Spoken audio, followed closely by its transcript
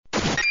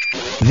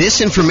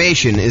This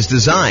information is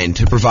designed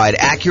to provide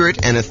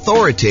accurate and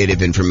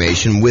authoritative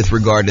information with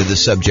regard to the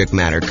subject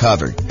matter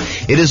covered.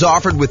 It is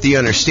offered with the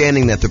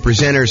understanding that the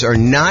presenters are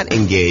not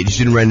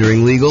engaged in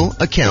rendering legal,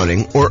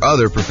 accounting, or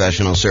other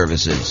professional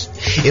services.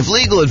 If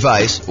legal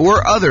advice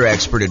or other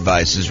expert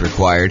advice is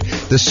required,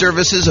 the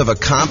services of a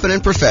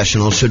competent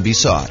professional should be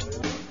sought.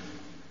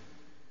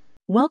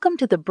 Welcome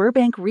to the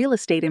Burbank Real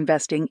Estate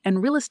Investing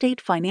and Real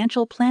Estate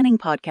Financial Planning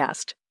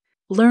Podcast.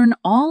 Learn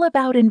all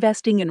about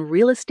investing in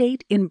real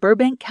estate in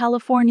Burbank,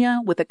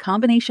 California with a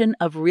combination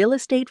of real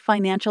estate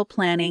financial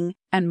planning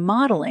and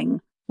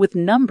modeling with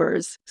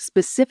numbers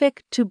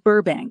specific to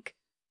Burbank,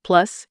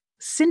 plus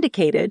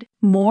syndicated,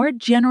 more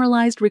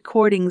generalized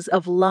recordings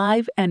of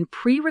live and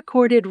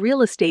pre-recorded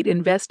real estate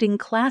investing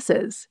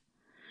classes.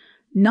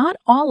 Not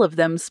all of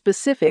them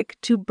specific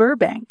to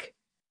Burbank.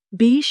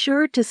 Be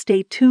sure to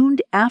stay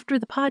tuned after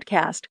the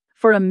podcast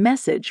for a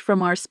message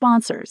from our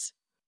sponsors.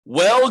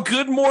 Well,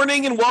 good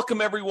morning and welcome,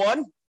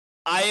 everyone.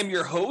 I am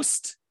your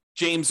host,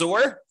 James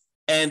Orr,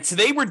 and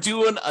today we're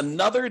doing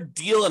another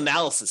deal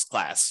analysis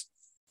class.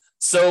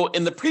 So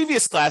in the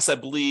previous class, I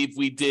believe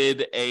we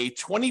did a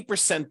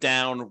 20%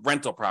 down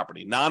rental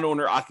property,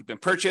 non-owner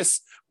occupant purchase,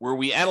 where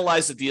we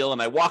analyzed the deal,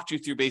 and I walked you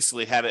through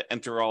basically how to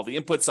enter all the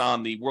inputs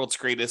on the world's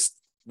greatest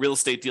real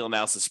estate deal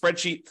analysis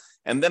spreadsheet.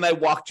 And then I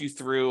walked you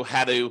through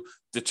how to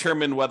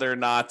determine whether or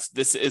not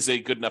this is a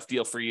good enough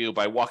deal for you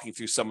by walking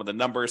through some of the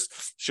numbers,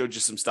 showed you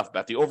some stuff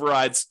about the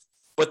overrides.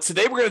 But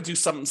today we're going to do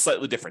something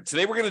slightly different.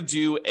 Today we're going to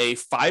do a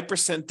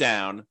 5%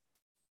 down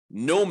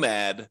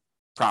Nomad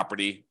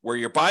property where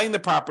you're buying the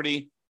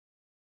property,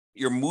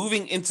 you're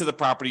moving into the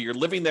property, you're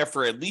living there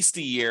for at least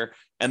a year,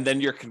 and then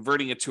you're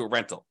converting it to a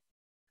rental.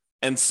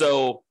 And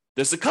so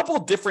there's a couple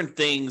of different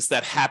things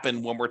that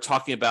happen when we're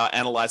talking about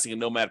analyzing a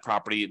Nomad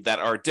property that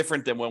are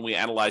different than when we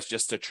analyze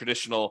just a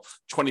traditional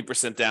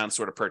 20% down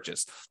sort of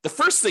purchase. The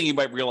first thing you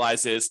might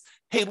realize is,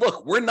 hey,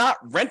 look, we're not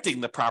renting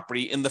the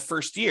property in the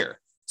first year.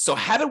 So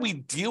how do we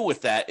deal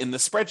with that in the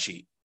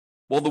spreadsheet?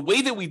 Well, the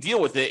way that we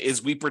deal with it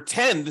is we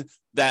pretend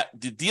that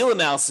the deal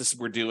analysis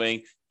we're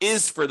doing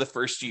is for the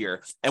first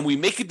year, and we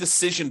make a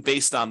decision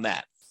based on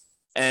that.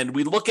 And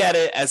we look at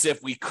it as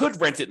if we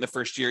could rent it in the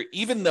first year,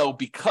 even though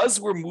because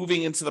we're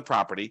moving into the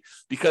property,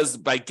 because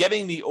by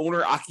getting the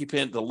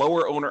owner-occupant, the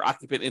lower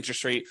owner-occupant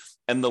interest rate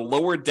and the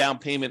lower down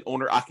payment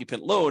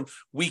owner-occupant loan,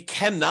 we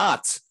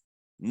cannot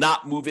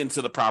not move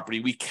into the property.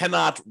 We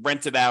cannot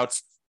rent it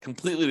out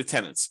completely to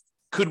tenants.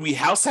 Could we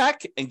house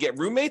hack and get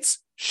roommates?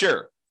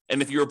 Sure.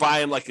 And if you were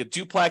buying like a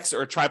duplex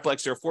or a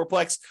triplex or a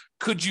fourplex,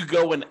 could you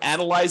go and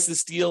analyze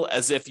this deal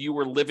as if you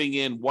were living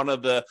in one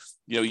of the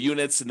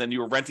units and then you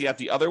were renting out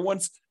the other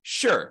ones?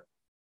 Sure.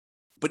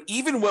 But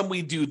even when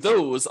we do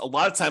those, a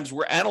lot of times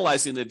we're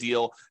analyzing the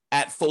deal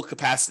at full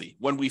capacity.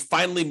 When we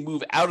finally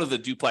move out of the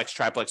duplex,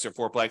 triplex, or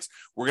fourplex,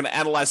 we're going to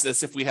analyze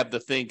this if we have the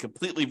thing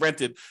completely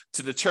rented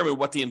to determine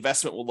what the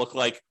investment will look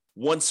like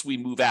once we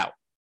move out.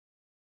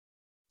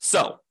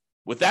 So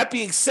with that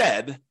being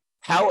said,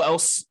 how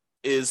else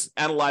is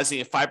analyzing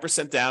a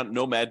 5% down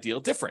Nomad deal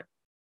different?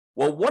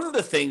 Well, one of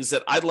the things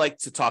that I'd like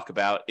to talk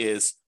about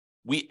is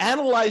we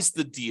analyze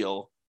the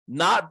deal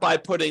not by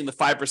putting the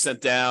 5%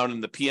 down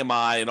and the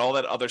PMI and all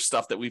that other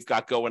stuff that we've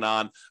got going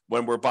on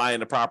when we're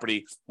buying a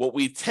property. What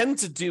we tend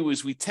to do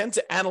is we tend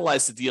to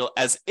analyze the deal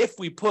as if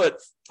we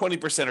put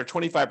 20% or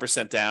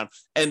 25% down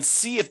and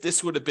see if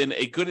this would have been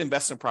a good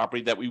investment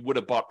property that we would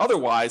have bought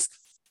otherwise.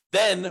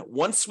 Then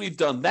once we've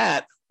done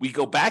that, we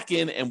go back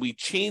in and we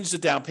change the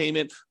down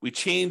payment, we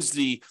change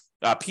the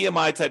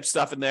PMI type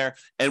stuff in there,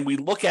 and we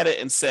look at it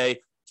and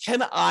say,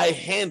 can I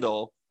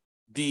handle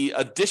the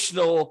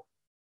additional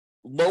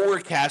lower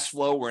cash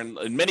flow, or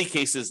in many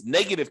cases,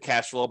 negative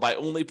cash flow by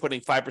only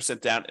putting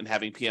 5% down and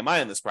having PMI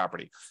on this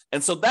property?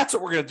 And so that's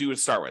what we're going to do to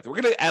start with.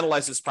 We're going to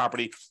analyze this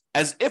property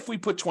as if we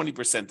put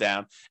 20%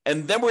 down,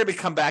 and then we're going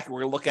to come back and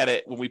we're going to look at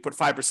it when we put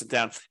 5%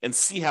 down and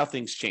see how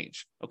things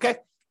change. Okay?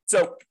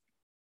 So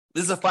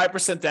this is a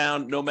 5%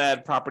 down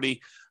Nomad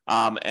property,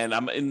 and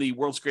I'm in the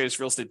world's greatest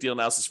real estate deal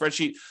analysis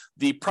spreadsheet.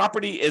 The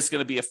property is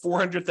going to be a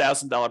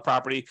 $400,000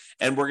 property,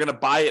 and we're going to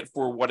buy it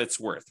for what it's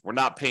worth. We're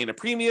not paying a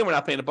premium. We're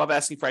not paying above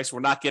asking price.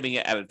 We're not getting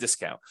it at a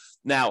discount.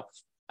 Now,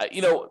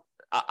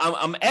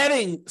 I'm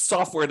adding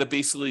software to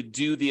basically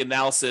do the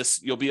analysis.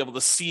 You'll be able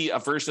to see a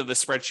version of the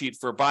spreadsheet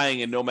for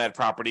buying a Nomad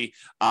property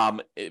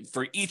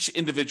for each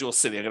individual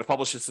city. I'm going to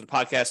publish this in the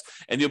podcast,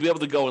 and you'll be able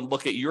to go and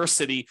look at your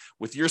city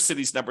with your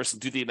city's numbers and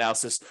do the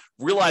analysis.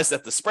 Realize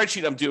that the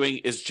spreadsheet I'm doing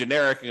is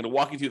generic. I'm going to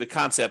walk you through the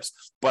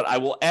concepts, but I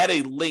will add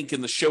a link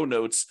in the show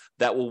notes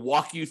that will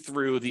walk you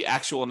through the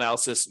actual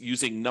analysis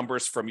using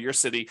numbers from your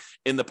city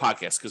in the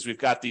podcast, because we've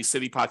got the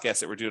city podcast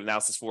that we're doing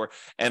analysis for,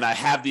 and I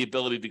have the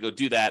ability to go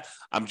do that.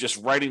 I'm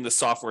just writing the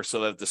software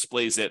so that it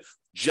displays it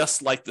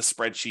just like the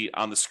spreadsheet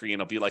on the screen.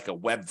 It'll be like a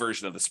web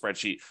version of the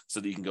spreadsheet so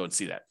that you can go and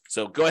see that.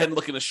 So go ahead and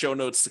look in the show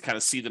notes to kind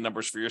of see the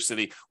numbers for your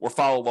city, or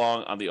follow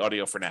along on the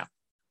audio for now.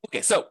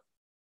 Okay, so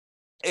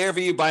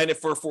ARV, buying it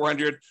for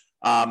 400.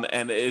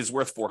 And it is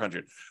worth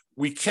 400.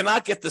 we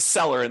cannot get the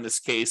seller in this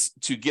case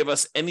to give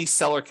us any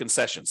seller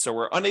concession. So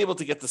we're unable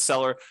to get the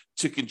seller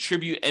to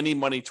contribute any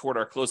money toward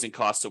our closing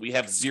costs. So we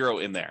have zero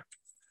in there.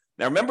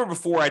 Now, remember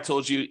before I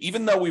told you,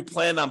 even though we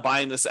planned on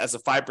buying this as a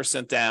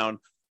 5% down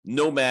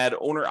Nomad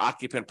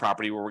owner-occupant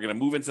property where we're going to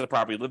move into the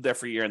property, live there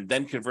for a year, and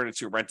then convert it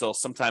to a rental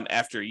sometime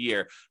after a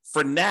year.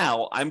 For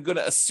now, I'm going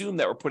to assume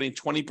that we're putting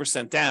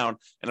 20% down,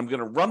 and I'm going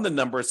to run the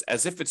numbers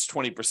as if it's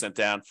 20%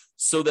 down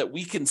so that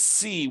we can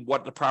see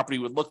what the property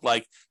would look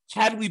like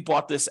had we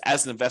bought this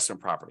as an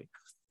investment property.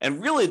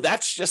 And really,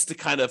 that's just to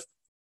kind of,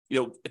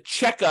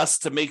 check us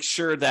to make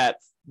sure that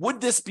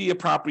would this be a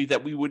property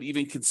that we would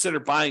even consider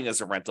buying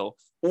as a rental,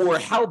 or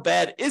how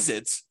bad is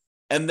it?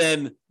 And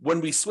then when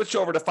we switch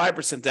over to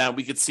 5% down,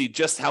 we could see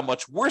just how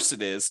much worse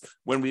it is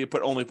when we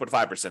only put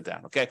 5%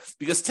 down, okay?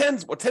 Because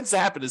what tends to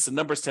happen is the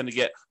numbers tend to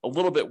get a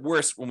little bit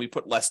worse when we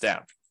put less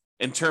down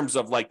in terms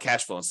of like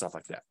cash flow and stuff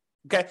like that,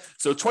 okay?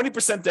 So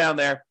 20% down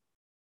there.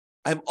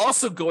 I'm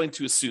also going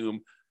to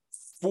assume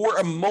for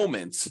a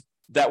moment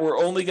that we're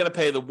only going to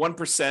pay the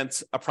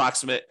 1%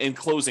 approximate in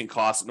closing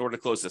costs in order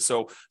to close this.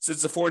 So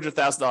since it's a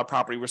 $400,000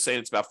 property, we're saying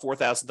it's about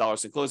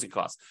 $4,000 in closing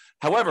costs.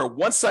 However,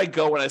 once I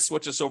go and I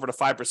switch this over to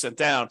 5%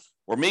 down,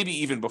 or maybe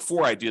even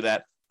before I do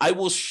that, I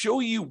will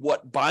show you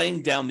what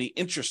buying down the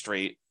interest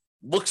rate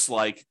looks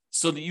like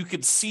so that you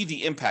can see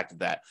the impact of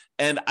that.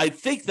 And I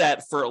think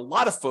that for a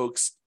lot of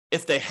folks,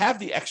 if they have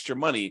the extra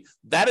money,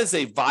 that is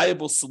a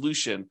viable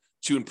solution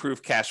to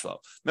improve cash flow.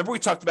 Remember we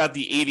talked about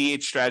the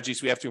 88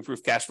 strategies we have to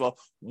improve cash flow?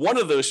 One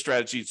of those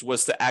strategies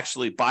was to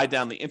actually buy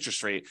down the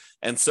interest rate.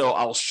 And so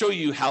I'll show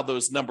you how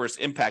those numbers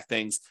impact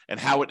things and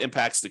how it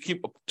impacts the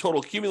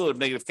total cumulative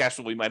negative cash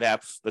flow we might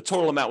have, the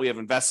total amount we have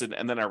invested,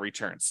 and then our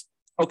returns.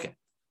 Okay,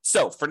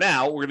 so for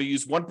now, we're going to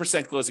use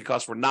 1% closing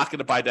costs. We're not going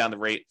to buy down the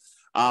rate.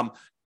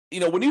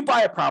 When you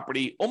buy a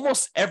property,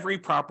 almost every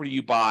property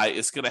you buy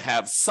is going to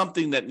have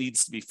something that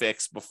needs to be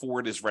fixed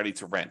before it is ready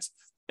to rent.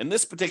 In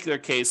this particular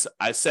case,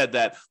 I said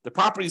that the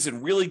property is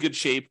in really good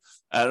shape.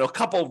 A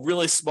couple of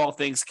really small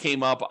things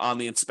came up on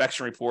the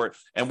inspection report,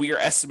 and we are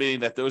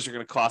estimating that those are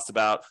going to cost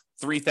about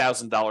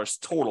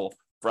 $3,000 total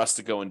for us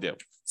to go and do.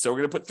 So we're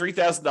going to put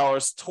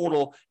 $3,000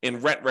 total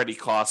in rent-ready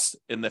costs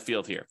in the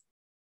field here.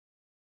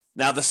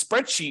 Now, the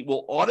spreadsheet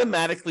will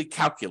automatically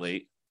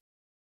calculate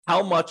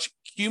how much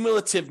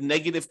cumulative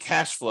negative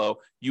cash flow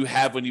you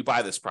have when you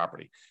buy this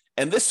property.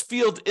 And this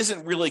field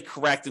isn't really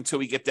correct until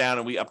we get down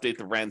and we update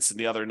the rents and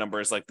the other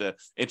numbers like the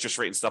interest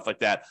rate and stuff like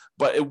that.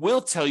 But it will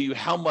tell you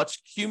how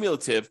much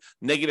cumulative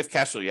negative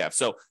cash flow you have.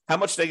 So how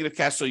much negative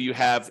cash flow you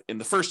have in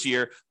the first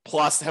year,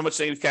 plus how much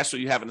negative cash flow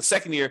you have in the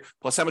second year,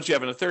 plus how much you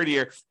have in the third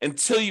year,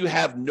 until you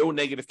have no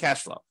negative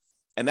cash flow.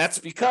 And that's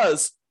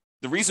because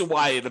the reason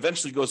why it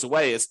eventually goes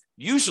away is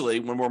usually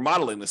when we're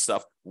modeling this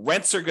stuff,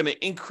 rents are going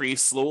to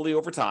increase slowly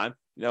over time,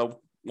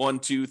 1,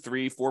 2,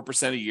 3,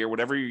 4% a year,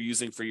 whatever you're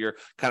using for your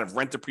kind of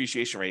rent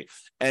depreciation rate.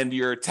 And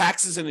your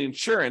taxes and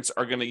insurance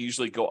are going to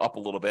usually go up a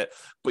little bit,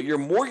 but your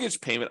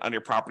mortgage payment on your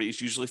property is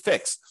usually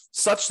fixed,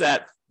 such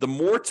that the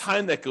more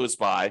time that goes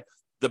by,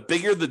 the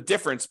bigger the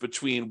difference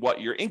between what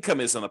your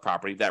income is on the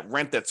property, that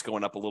rent that's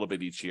going up a little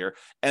bit each year,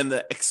 and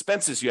the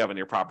expenses you have on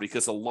your property,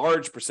 because a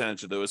large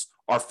percentage of those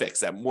are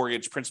fixed. That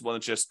mortgage, principal,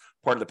 interest,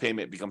 part of the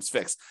payment becomes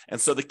fixed. And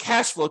so the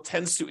cash flow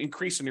tends to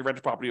increase on your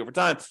rental property over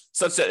time,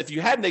 such that if you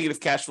had negative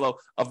cash flow,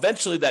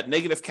 eventually that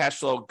negative cash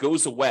flow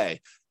goes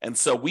away. And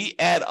so we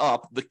add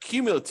up the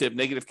cumulative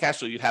negative cash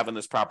flow you'd have on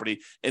this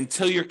property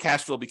until your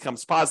cash flow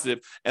becomes positive,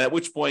 and at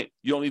which point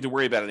you don't need to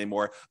worry about it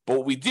anymore. But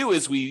what we do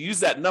is we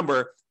use that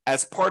number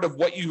as part of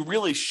what you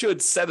really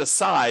should set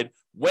aside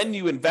when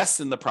you invest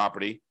in the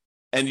property,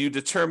 and you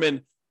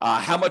determine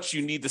how much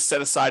you need to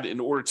set aside in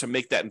order to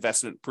make that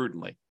investment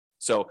prudently.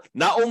 So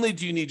not only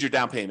do you need your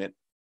down payment,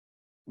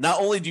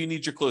 not only do you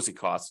need your closing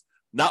costs,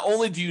 not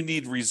only do you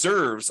need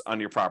reserves on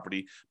your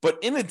property, but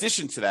in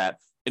addition to that,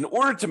 in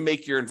order to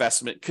make your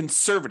investment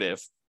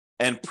conservative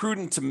and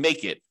prudent to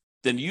make it,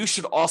 then you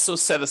should also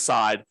set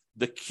aside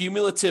the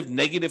cumulative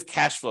negative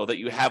cash flow that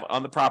you have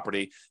on the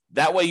property.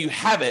 That way you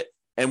have it.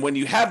 And when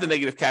you have the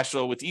negative cash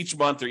flow with each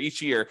month or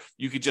each year,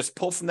 you could just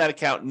pull from that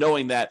account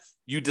knowing that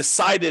you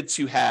decided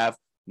to have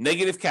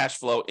negative cash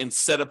flow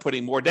instead of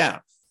putting more down.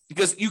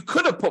 Because you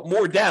could have put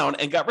more down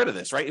and got rid of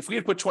this, right? If we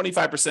had put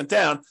 25%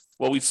 down,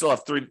 well, we still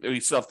have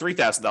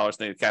 $3,000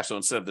 negative cash flow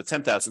instead of the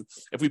 $10,000.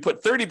 If we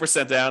put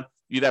 30% down,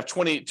 you'd have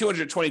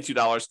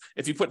 $222.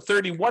 If you put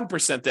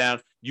 31%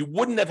 down, you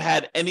wouldn't have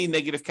had any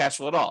negative cash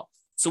flow at all.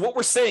 So what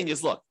we're saying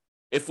is, look,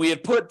 if we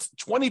had put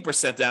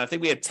 20% down, I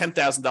think we had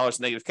 $10,000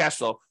 negative cash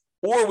flow,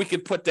 or we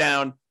could put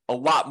down a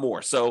lot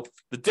more. So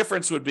the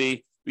difference would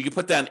be we could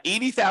put down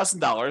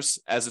 $80,000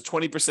 as a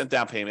 20%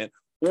 down payment,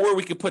 or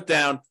we could put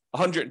down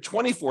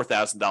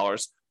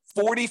 $124,000,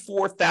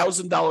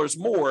 $44,000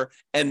 more,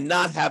 and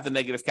not have the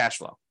negative cash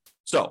flow.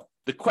 So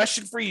the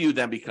question for you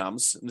then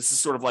becomes, and this is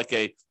sort of like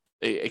a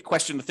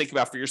question to think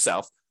about for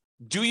yourself,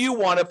 do you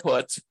want to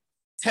put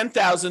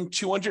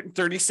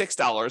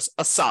 $10,236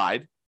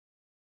 aside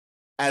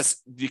as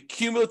the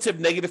cumulative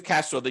negative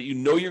cash flow that you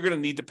know you're going to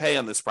need to pay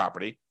on this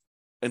property?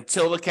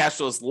 until the cash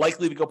flow is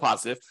likely to go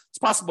positive. It's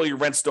possible your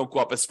rents don't go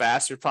up as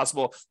fast. It's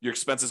possible your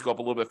expenses go up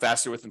a little bit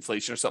faster with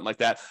inflation or something like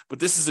that. But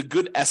this is a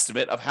good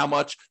estimate of how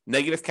much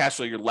negative cash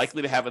flow you're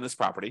likely to have in this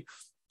property.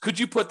 Could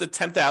you put the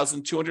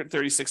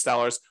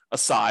 $10,236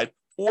 aside,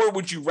 or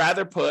would you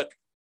rather put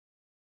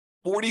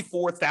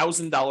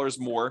 $44,000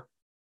 more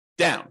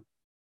down?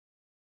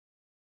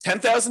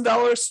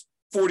 $10,000,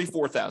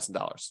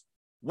 $44,000.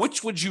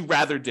 Which would you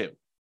rather do?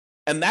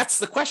 And that's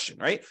the question,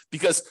 right?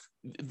 Because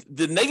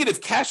the negative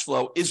cash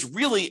flow is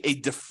really a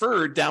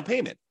deferred down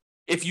payment.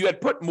 If you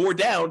had put more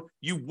down,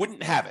 you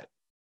wouldn't have it.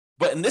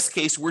 But in this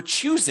case, we're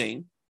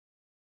choosing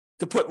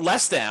to put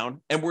less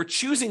down, and we're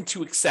choosing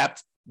to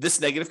accept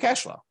this negative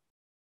cash flow.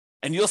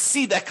 And you'll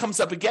see that comes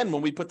up again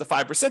when we put the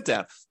 5%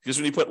 down, because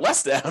when you put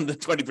less down than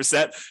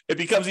 20%, it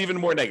becomes even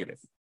more negative.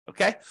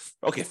 Okay.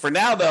 For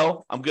now,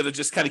 though, I'm going to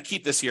just kind of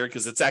keep this here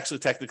because it's actually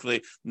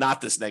technically not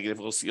this negative.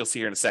 You'll see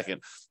here in a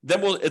second.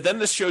 Then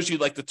this shows you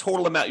like the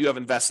total amount you have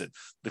invested,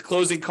 the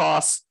closing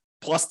costs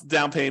plus the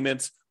down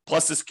payment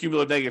plus this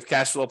cumulative negative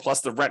cash flow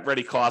plus the rent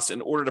ready costs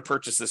in order to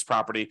purchase this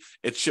property.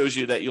 It shows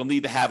you that you'll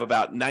need to have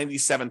about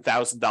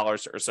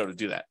 $97,000 or so to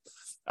do that.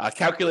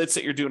 Calculates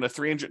that you're doing a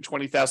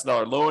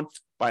 $320,000 loan,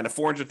 buying a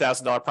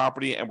 $400,000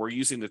 property, and we're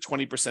using the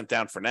 20%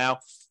 down for now.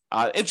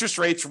 Interest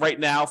rates right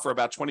now for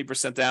about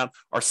 20% down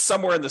are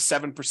somewhere in the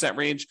 7%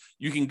 range.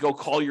 You can go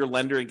call your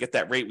lender and get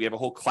that rate. We have a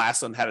whole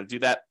class on how to do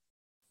that.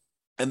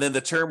 And then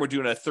the term, we're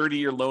doing a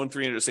 30-year loan,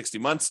 360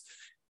 months.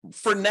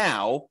 For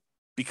now,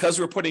 because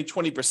we're putting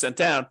 20%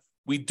 down,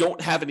 we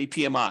don't have any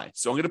PMI.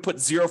 So I'm going to put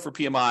 0 for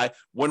PMI.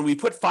 When we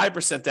put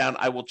 5% down,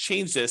 I will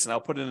change this and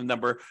I'll put in a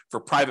number for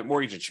private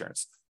mortgage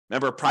insurance.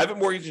 Remember, private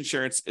mortgage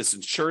insurance is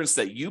insurance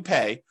that you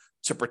pay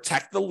to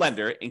protect the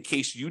lender in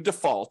case you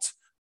default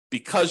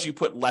because you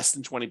put less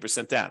than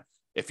 20% down.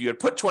 If you had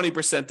put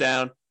 20%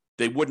 down,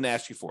 they wouldn't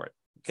ask you for it,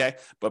 okay?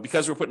 But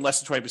because we're putting less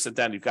than 20%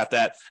 down, you've got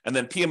that. And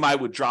then PMI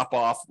would drop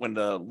off when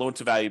the loan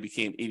to value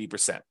became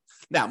 80%.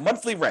 Now,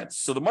 monthly rents.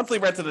 So the monthly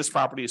rent of this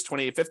property is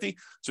 $2,850.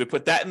 So we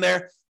put that in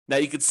there. Now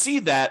you can see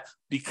that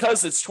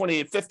because it's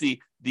 $2,850,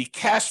 the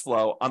cash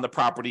flow on the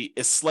property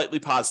is slightly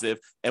positive,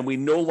 and we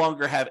no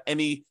longer have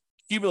any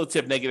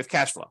cumulative negative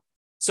cash flow.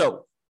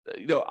 So,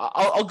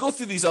 I'll go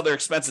through these other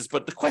expenses,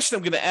 but the question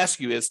I'm going to ask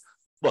you is,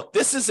 look,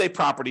 this is a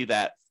property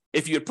that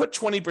if you had put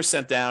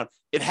 20% down,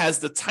 it has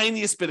the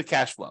tiniest bit of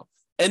cash flow.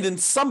 And in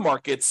some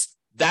markets,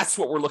 that's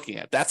what we're looking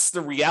at. That's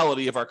the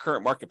reality of our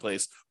current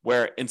marketplace,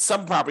 where in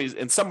some properties,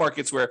 in some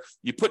markets where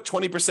you put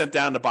 20%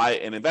 down to buy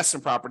an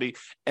investment property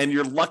and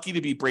you're lucky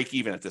to be break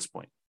even at this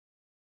point,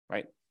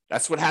 right?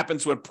 That's what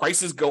happens when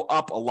prices go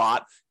up a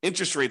lot,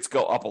 interest rates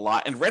go up a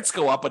lot, and rents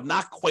go up, but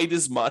not quite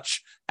as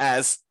much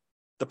as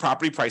the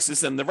property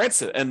prices and the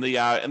rents and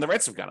the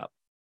rents have gone up.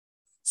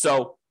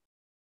 So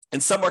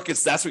in some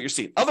markets, that's what you're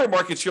seeing. Other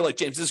markets, you're like,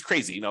 James, this is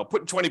crazy.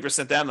 Putting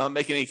 20% down, not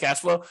making any cash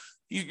flow.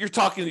 You're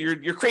talking,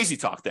 you're crazy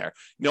talk there.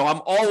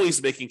 I'm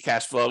always making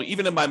cash flow,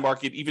 even in my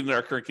market, even in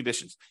our current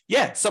conditions.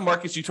 Yeah, some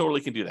markets you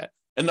totally can do that.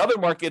 In other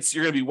markets,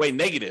 you're going to be way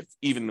negative,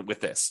 even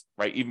with this,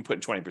 right? Even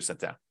putting 20%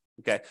 down.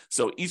 Okay,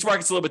 so each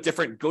market's a little bit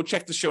different. Go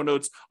check the show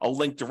notes. I'll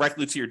link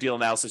directly to your deal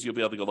analysis. You'll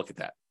be able to go look at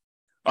that.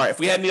 All right, if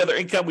we had any other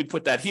income, we'd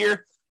put that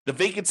here. The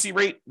vacancy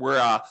rate,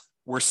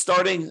 we're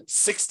starting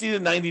 60 to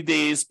 90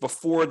 days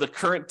before the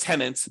current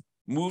tenant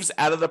moves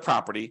out of the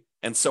property.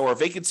 And so our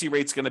vacancy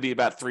rate is going to be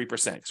about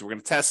 3%. So we're going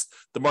to test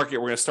the market.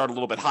 We're going to start a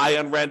little bit high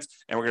on rent,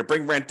 and we're going to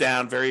bring rent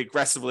down very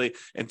aggressively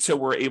until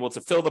we're able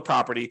to fill the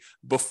property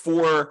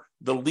before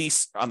the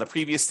lease on the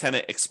previous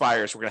tenant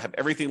expires. We're going to have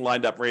everything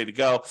lined up, ready to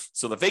go.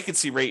 So the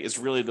vacancy rate is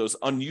really those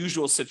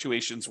unusual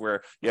situations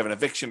where you have an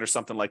eviction or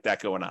something like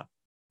that going on.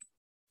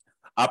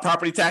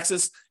 Property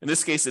taxes, in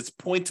this case, it's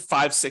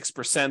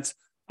 0.56%.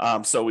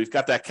 So we've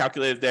got that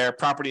calculated there.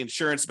 Property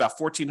insurance, about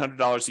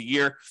 $1,400 a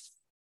year.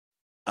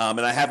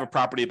 And I have a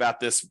property about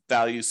this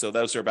value, so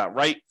those are about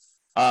right.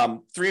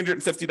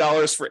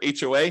 $350 for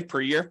HOA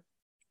per year.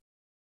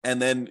 And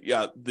then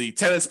the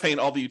tenant's paying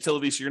all the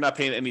utilities, so you're not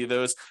paying any of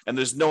those. And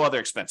there's no other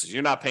expenses.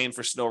 You're not paying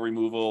for snow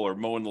removal or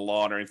mowing the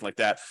lawn or anything like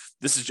that.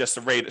 This is just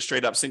a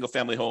straight up single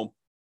family home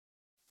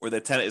where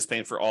the tenant is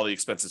paying for all the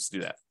expenses to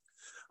do that.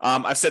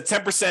 I've said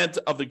 10%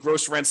 of the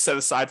gross rent set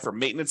aside for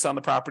maintenance on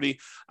the property.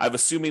 I'm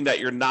assuming that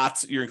you're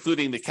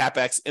including the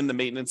CapEx in the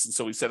maintenance. And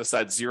so we set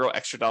aside $0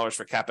 extra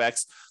for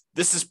CapEx.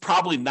 This is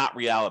probably not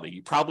reality.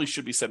 You probably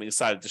should be setting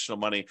aside additional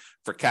money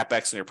for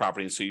CapEx in your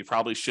property. And so you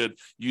probably should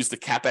use the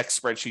CapEx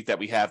spreadsheet that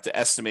we have to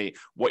estimate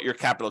what your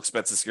capital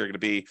expenses are going to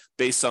be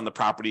based on the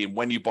property and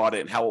when you bought it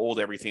and how old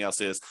everything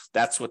else is.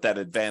 That's what that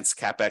advanced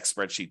CapEx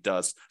spreadsheet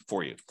does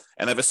for you.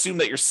 And I've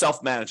assumed that you're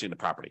self-managing the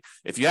property.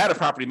 If you had a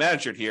property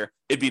manager here,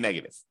 it'd be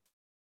negative,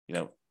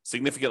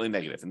 significantly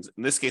negative.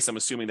 In this case, I'm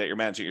assuming that you're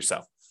managing it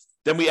yourself.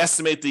 Then we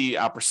estimate the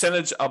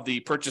percentage of the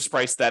purchase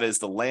price that is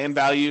the land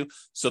value,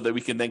 so that we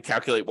can then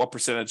calculate what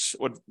percentage,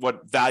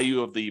 what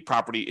value of the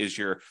property is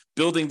your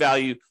building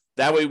value.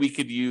 That way we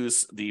could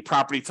use the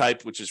property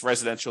type, which is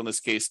residential in this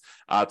case,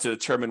 to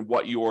determine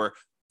what your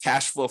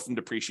cash flow from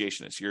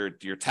depreciation is, your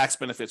tax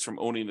benefits from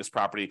owning this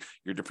property,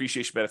 your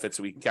depreciation benefits,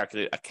 so we can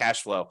calculate a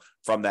cash flow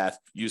from that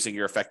using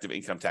your effective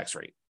income tax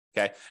rate.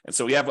 Okay. And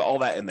so we have all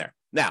that in there.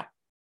 Now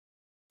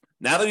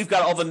that we've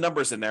got all the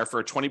numbers in there for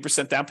a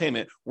 20% down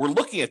payment, we're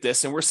looking at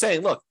this and we're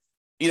saying, look,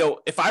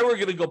 if I were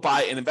going to go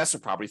buy an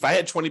investment property, if I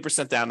had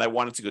 20% down and I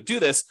wanted to go do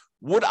this,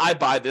 would I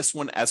buy this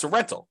one as a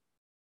rental?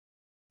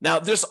 Now,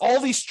 there's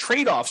all these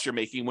trade-offs you're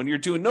making when you're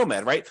doing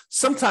Nomad, right?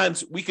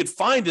 Sometimes we could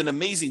find an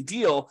amazing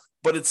deal,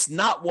 but it's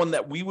not one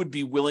that we would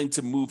be willing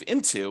to move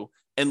into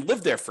and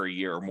live there for a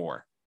year or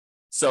more.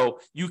 So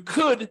you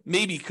could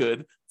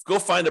go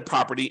find a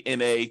property in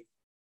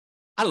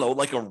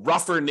like a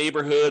rougher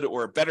neighborhood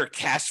or a better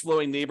cash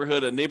flowing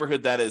neighborhood, a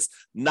neighborhood that is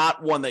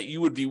not one that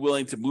you would be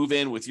willing to move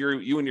in with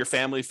you and your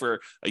family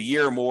for a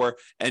year or more,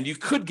 and you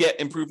could get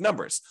improved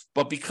numbers.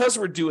 But because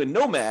we're doing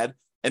Nomad,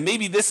 and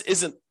maybe this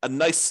isn't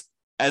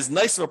as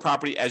nice of a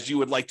property as you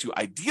would like to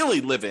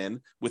ideally live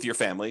in with your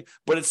family,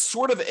 but it's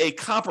sort of a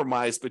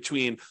compromise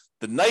between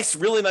the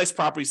really nice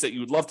properties that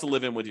you would love to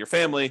live in with your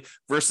family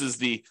versus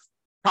the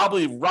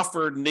probably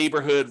rougher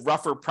neighborhood,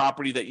 rougher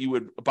property that you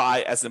would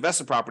buy as an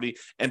investment property.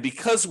 And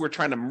because we're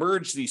trying to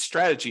merge these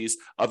strategies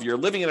of you're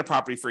living in a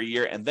property for a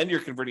year and then you're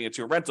converting it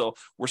to a rental,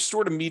 we're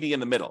sort of meeting in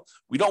the middle.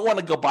 We don't want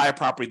to go buy a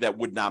property that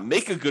would not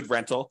make a good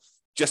rental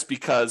just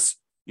because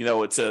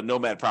it's a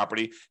Nomad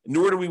property,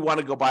 nor do we want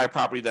to go buy a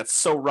property that's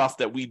so rough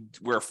that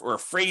we're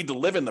afraid to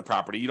live in the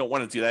property. You don't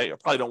want to do that. You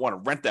probably don't want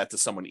to rent that to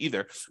someone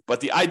either.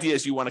 But the idea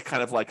is you want to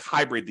kind of like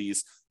hybrid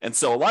these. And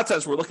so a lot of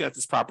times we're looking at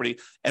this property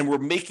and we're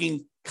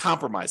making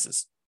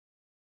compromises.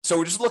 So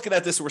we're just looking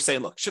at this and we're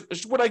saying, look,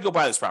 would I go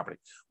buy this property?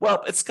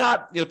 Well, it's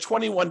got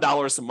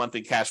 $21 a month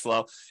in cash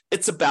flow.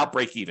 It's about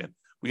break even.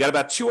 We got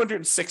about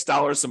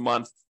 $206 a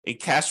month in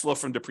cash flow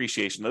from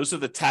depreciation. Those are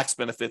the tax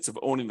benefits of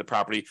owning the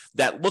property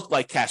that look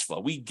like cash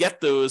flow. We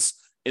get those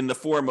in the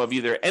form of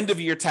either end of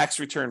year tax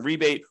return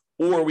rebate,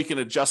 or we can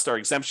adjust our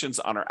exemptions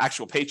on our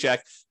actual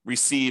paycheck,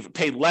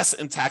 pay less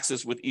in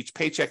taxes with each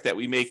paycheck that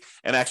we make,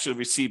 and actually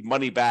receive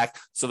money back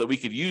so that we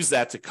could use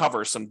that to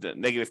cover some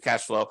negative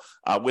cash flow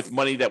with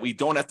money that we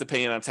don't have to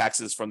pay in on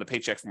taxes from the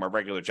paycheck from our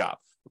regular job.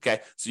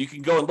 Okay, so you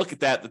can go and look at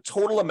that. The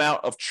total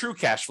amount of true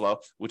cash flow,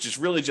 which is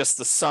really just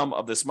the sum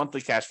of this monthly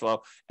cash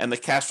flow and the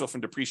cash flow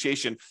from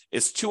depreciation,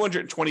 is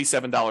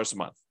 $227 a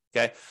month.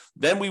 Okay,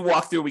 then we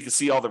walk through, we can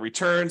see all the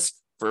returns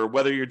for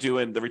whether you're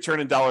doing the return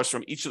in dollars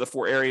from each of the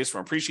four areas,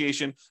 from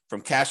appreciation,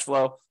 from cash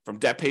flow, from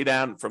debt pay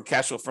down, from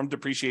cash flow from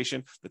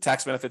depreciation, the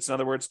tax benefits, in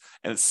other words,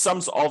 and it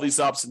sums all these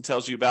up and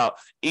tells you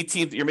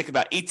you're making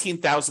about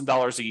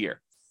 $18,000 a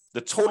year.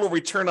 The total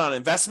return on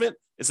investment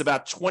is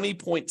about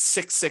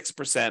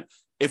 20.66%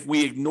 if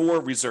we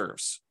ignore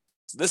reserves.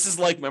 So this is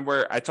like,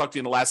 remember I talked to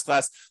you in the last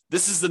class,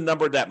 this is the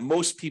number that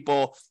most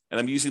people, and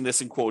I'm using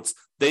this in quotes,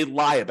 they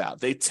lie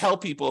about. They tell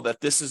people that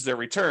this is their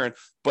return,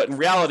 but in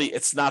reality,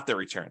 it's not their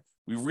return.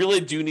 We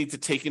really do need to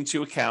take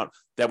into account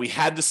that we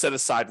had to set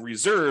aside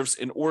reserves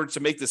in order to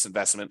make this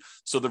investment.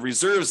 So the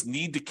reserves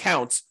need to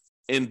count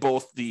in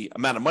both the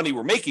amount of money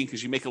we're making,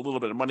 because you make a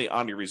little bit of money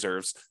on your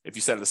reserves if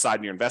you set it aside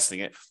and you're investing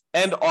it,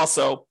 and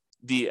also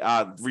the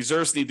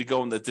reserves need to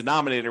go in the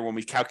denominator when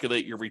we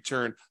calculate your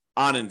return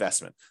on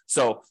investment.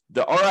 So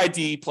the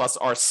RID plus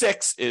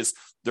R6 is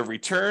the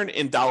return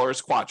in dollars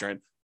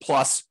quadrant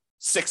plus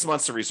 6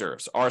 months of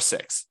reserves,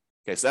 R6.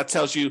 Okay, so that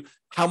tells you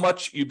how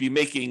much you'd be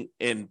making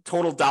in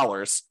total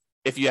dollars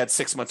if you had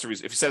 6 months of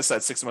reserves, if you set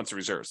aside 6 months of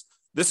reserves.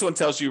 This one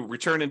tells you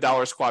return in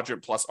dollars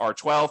quadrant plus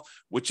R12,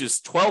 which is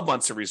 12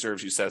 months of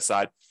reserves you set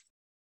aside.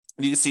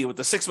 And you can see with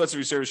the 6 months of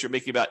reserves, you're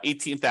making about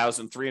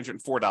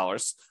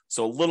 $18,304.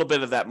 So a little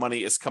bit of that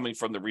money is coming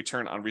from the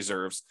return on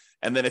reserves.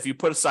 And then if you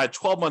put aside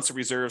 12 months of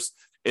reserves,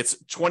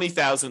 it's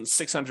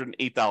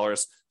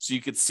 $20,608. So you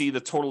could see the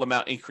total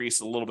amount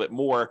increase a little bit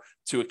more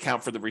to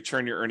account for the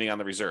return you're earning on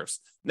the reserves.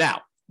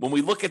 Now, when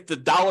we look at the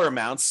dollar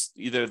amounts,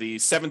 either the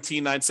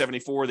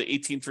 $17,974, the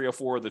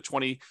 $18,304, the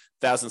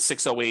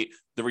 $20,608,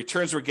 the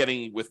returns we're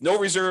getting with no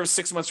reserves,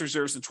 6 months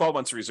reserves, and 12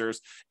 months reserves,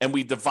 and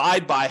we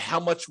divide by how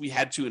much we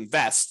had to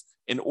invest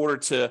in order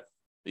to,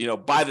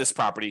 buy this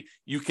property,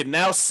 you can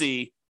now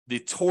see the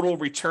total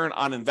return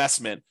on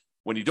investment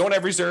when you don't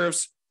have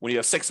reserves, when you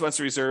have 6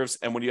 months reserves,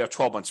 and when you have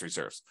 12 months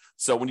reserves.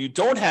 So when you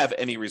don't have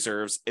any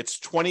reserves, it's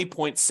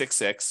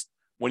 20.66.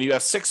 When you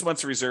have 6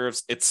 months of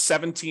reserves, it's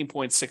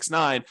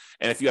 17.69.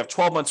 And if you have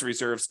 12 months of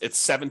reserves,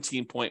 it's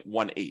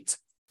 17.18.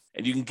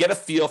 And you can get a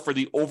feel for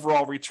the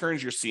overall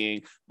returns you're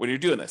seeing when you're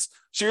doing this.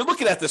 So you're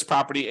looking at this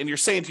property and you're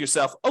saying to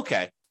yourself,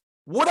 okay,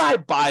 would I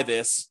buy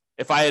this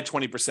if I had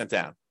 20%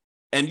 down?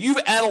 And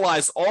you've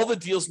analyzed all the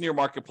deals in your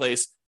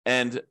marketplace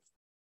and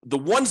the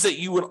ones that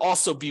you would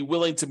also be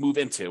willing to move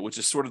into, which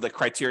is sort of the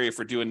criteria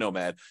for doing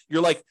Nomad.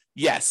 You're like,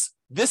 yes,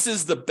 this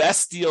is the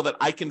best deal that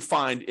I can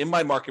find in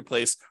my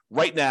marketplace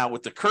right now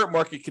with the current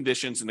market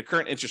conditions and the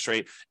current interest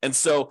rate. And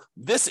so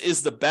this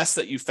is the best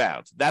that you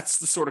found. That's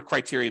the sort of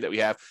criteria that we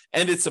have,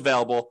 and it's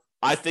available.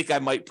 I think I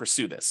might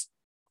pursue this.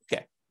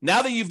 Okay.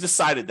 Now that you've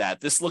decided that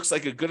this looks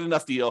like a good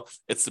enough deal,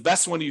 it's the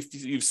best one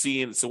you've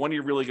seen, it's the one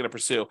you're really going to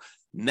pursue.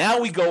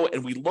 Now we go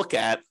and we look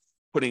at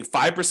putting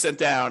 5%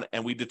 down,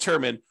 and we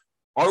determine,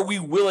 are we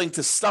willing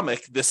to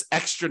stomach this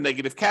extra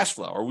negative cash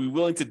flow? Are we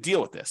willing to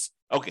deal with this?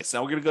 Okay, so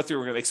now we're going to go through,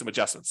 we're going to make some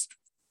adjustments.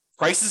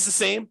 Price is the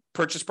same,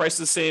 purchase price is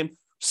the same,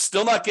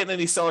 still not getting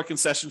any seller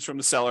concessions from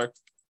the seller.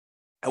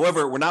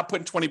 However, we're not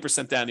putting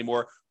 20% down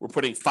anymore, we're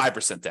putting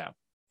 5% down,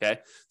 okay?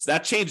 So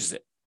that changes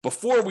it.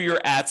 Before we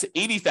were at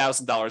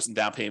 $80,000 in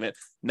down payment,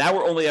 now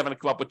we're only having to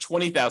come up with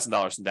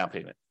 $20,000 in down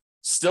payment.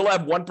 Still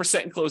have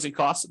 1% in closing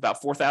costs,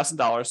 about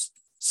 $4,000.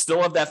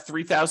 Still have that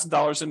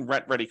 $3,000 in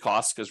rent ready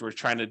costs because we're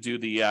trying to do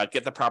the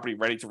get the property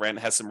ready to rent,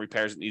 has some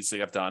repairs that needs to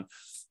get done.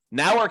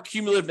 Now our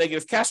cumulative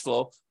negative cash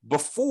flow,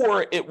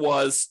 before it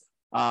was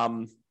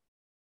I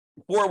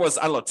don't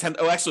know, 10,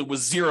 actually it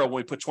was zero when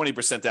we put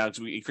 20% down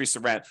because we increased the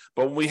rent.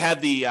 But when we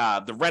had the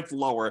rent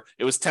lower,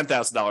 it was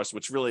 $10,000,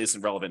 which really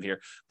isn't relevant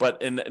here.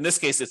 But in this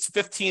case, it's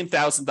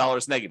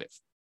 $15,000 negative,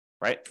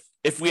 right?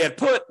 If we had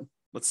put,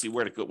 let's see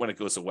when it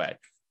goes away.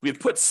 We had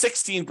put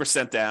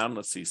 16% down,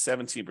 let's see,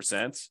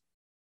 17%,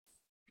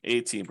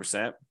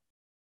 18%,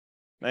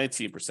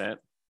 19%.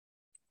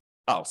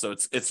 Oh, so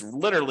it's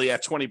literally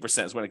at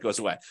 20% is when it goes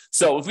away.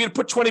 So if we had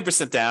put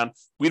 20% down,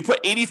 we'd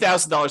put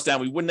 $80,000 down,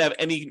 we wouldn't have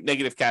any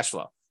negative cash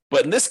flow.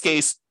 But in this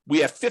case, we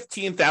have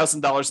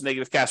 $15,000 in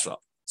negative cash flow.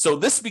 So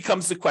this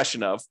becomes the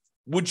question of,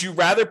 would you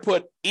rather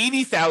put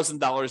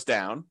 $80,000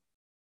 down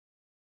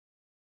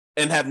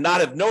and have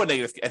no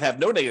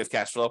negative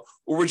cash flow,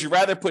 or would you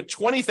rather put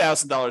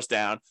 $20,000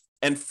 down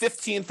and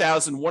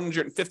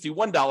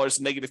 $15,151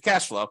 in negative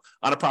cash flow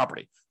on a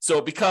property? So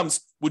it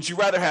becomes, would you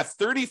rather have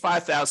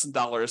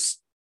 $35,000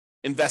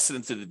 invested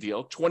into the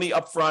deal, 20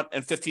 upfront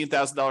and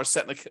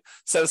 $15,000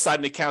 set aside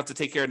an account to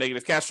take care of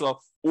negative cash flow,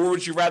 or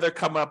would you rather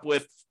come up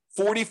with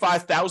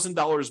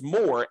 $45,000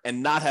 more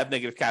and not have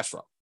negative cash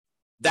flow?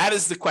 That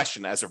is the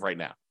question as of right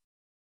now.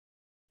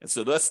 And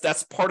so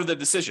that's part of the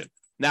decision.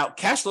 Now,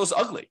 cash flow is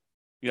ugly.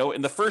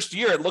 In the first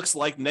year, it looks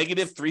like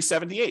negative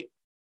 $378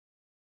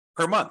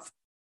 per month.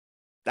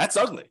 That's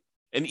ugly.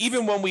 And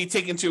even when we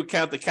take into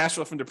account the cash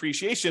flow from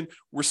depreciation,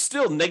 we're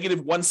still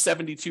negative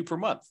 $172 per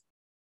month.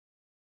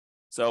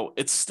 So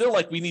it's still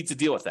like we need to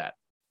deal with that.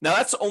 Now,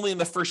 that's only in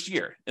the first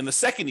year. In the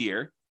second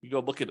year, you go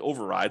look at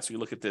override. So you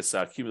look at this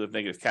cumulative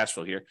negative cash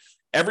flow here.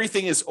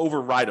 Everything is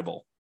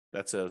overridable.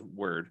 That's a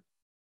word.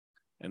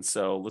 And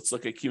so let's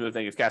look at cumulative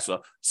negative cash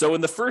flow. So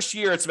in the first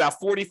year, it's about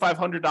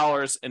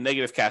 $4,500 in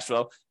negative cash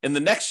flow. In the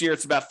next year,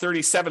 it's about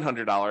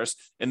 $3,700.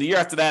 In the year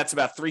after that, it's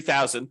about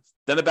 $3,000.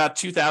 Then about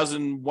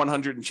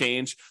 $2,100 and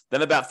change.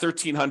 Then about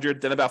 $1,300.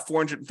 Then about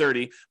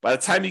 $430. By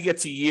the time you get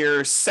to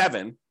year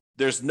 7,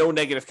 there's no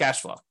negative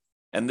cash flow.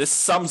 And this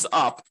sums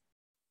up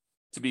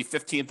to be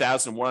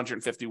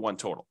 $15,151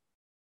 total.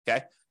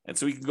 Okay. And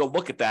so we can go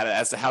look at that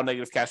as to how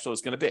negative cash flow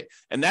is going to be.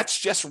 And that's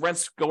just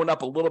rents going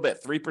up a little bit,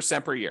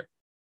 3% per year.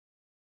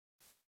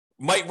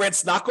 Might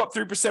rents not go up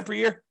 3% per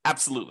year?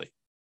 Absolutely.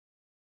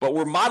 But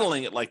we're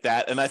modeling it like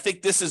that. And I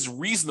think this is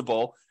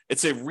reasonable.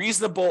 It's a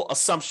reasonable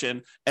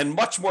assumption and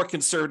much more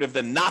conservative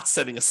than not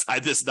setting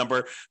aside this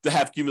number to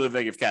have cumulative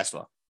negative cash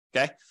flow.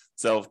 Okay.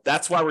 So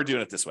that's why we're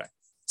doing it this way.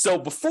 So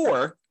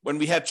before, when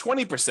we had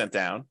 20%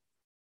 down,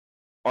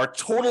 our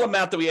total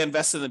amount that we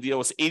invested in the deal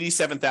was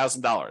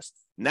 $87,000.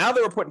 Now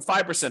that we're putting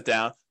 5%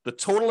 down, the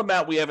total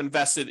amount we have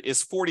invested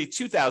is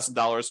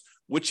 $42,000,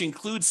 which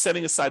includes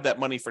setting aside that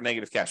money for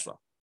negative cash flow.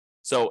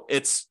 So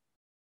it's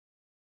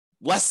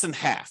less than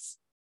half,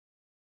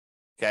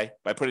 okay,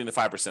 by putting the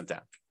 5%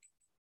 down,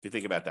 if you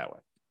think about it that way.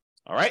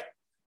 All right.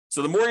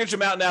 So the mortgage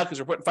amount now, because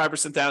we're putting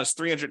 5% down, is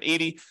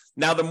 $380.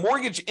 Now the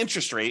mortgage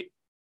interest rate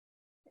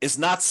is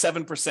not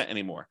 7%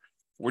 anymore.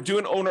 We're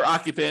doing owner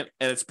occupant,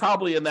 and it's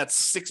probably in that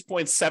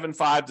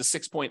 6.75 to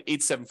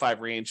 6.875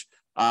 range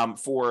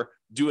for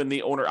doing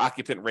the owner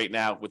occupant rate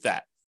now with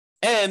that.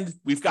 And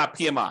we've got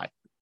PMI.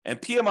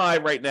 And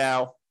PMI right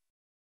now,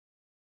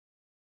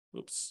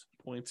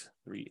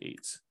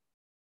 0.38.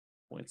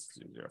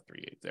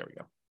 There we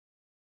go.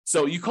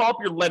 So you call up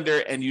your lender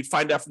and you'd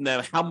find out from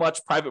them how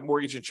much private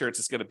mortgage insurance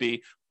is going to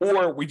be.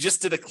 Or we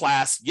just did a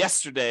class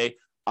yesterday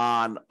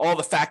on all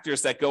the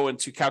factors that go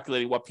into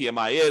calculating what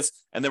PMI is.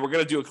 And then we're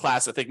going to do a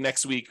class, I think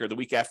next week or the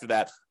week after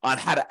that, on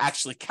how to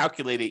actually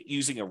calculate it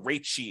using a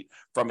rate sheet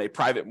from a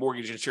private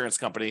mortgage insurance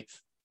company.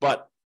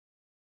 But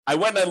I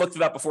went and I looked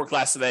it up before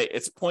class today.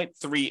 It's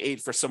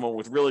 0.38 for someone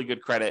with really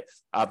good credit,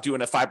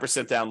 doing a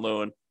 5% down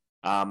loan,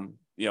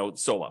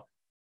 solo.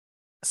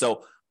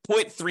 So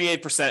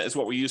 0.38% is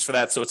what we use for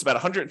that. So it's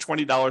about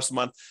 $120 a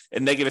month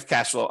in negative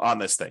cash flow on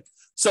this thing.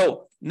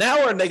 So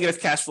now our negative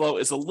cash flow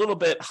is a little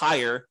bit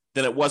higher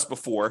than it was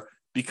before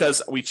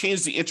because we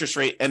changed the interest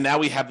rate and now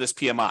we have this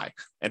PMI.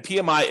 And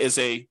PMI is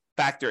a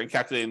factor in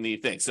calculating the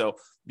thing. So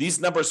these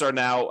numbers are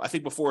now, I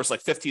think before it's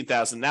like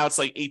 $15,000. Now it's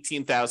like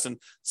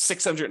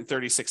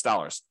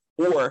 $18,636.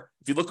 Or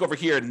if you look over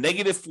here,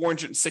 negative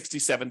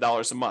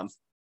 $467 a month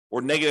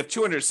or negative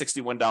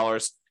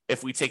 $261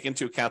 if we take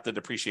into account the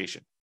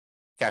depreciation,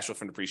 cash flow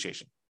from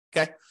depreciation.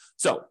 Okay.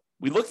 So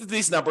we looked at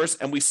these numbers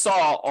and we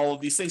saw all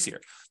of these things here.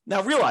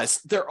 Now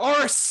realize there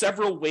are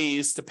several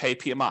ways to pay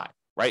PMI,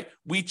 right?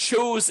 We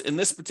chose in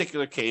this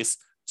particular case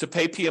to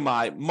pay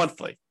PMI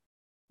monthly.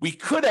 We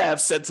could have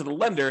said to the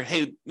lender,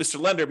 hey, Mr.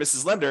 Lender,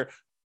 Mrs. Lender,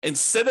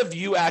 instead of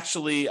you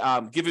actually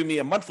giving me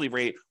a monthly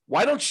rate,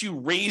 why don't you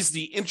raise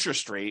the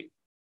interest rate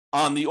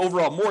on the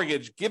overall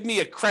mortgage? Give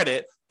me a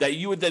credit that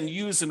you would then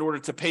use in order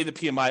to pay the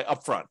PMI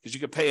upfront, because you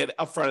could pay it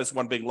upfront as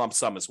one big lump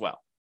sum as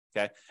well.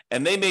 Okay.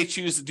 And they may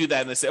choose to do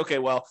that. And they say, okay,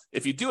 well,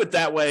 if you do it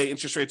that way,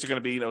 interest rates are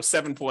going to be,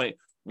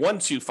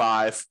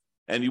 7.125,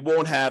 and you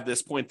won't have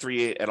this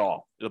 0.38 at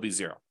all. It'll be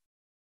zero.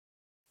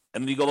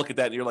 And then you go look at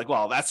that and you're like,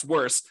 well, that's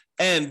worse.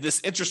 And this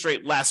interest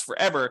rate lasts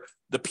forever.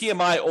 The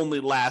PMI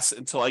only lasts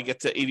until I get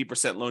to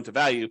 80% loan to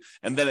value,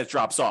 and then it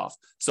drops off.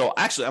 So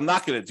actually, I'm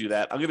not going to do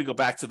that. I'm going to go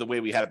back to the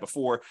way we had it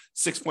before,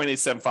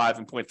 6.875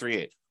 and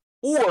 0.38.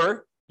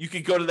 Or you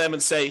could go to them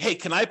and say, hey,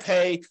 can I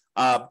pay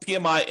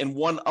PMI in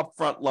one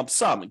upfront lump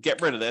sum and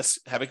get rid of this,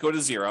 have it go to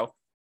zero,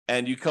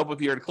 and you come up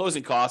here in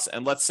closing costs,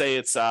 and let's say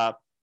it's,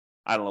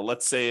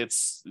 let's say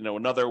it's,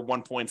 another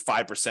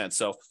 1.5%.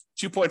 So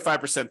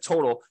 2.5%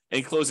 total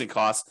in closing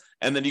costs,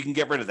 and then you can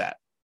get rid of that.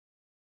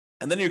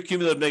 And then your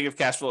cumulative negative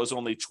cash flow is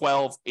only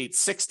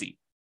 12,860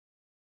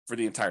 for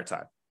the entire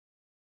time.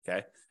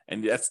 Okay.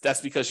 And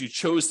that's because you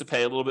chose to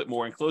pay a little bit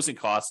more in closing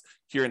costs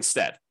here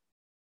instead.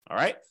 All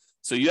right.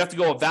 So you have to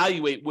go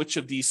evaluate which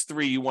of these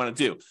three you want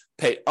to do.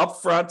 Pay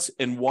upfront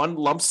in one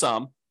lump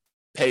sum,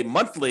 pay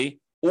monthly,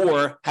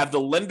 or have the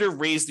lender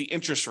raise the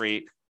interest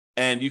rate,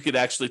 and you could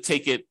actually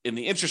take it in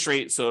the interest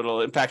rate, so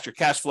it'll impact your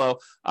cash flow,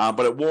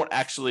 but it won't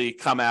actually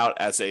come out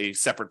as a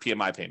separate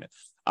PMI payment.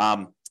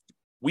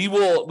 We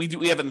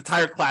have an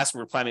entire class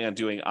we're planning on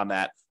doing on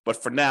that,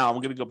 but for now, I'm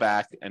going to go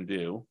back and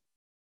do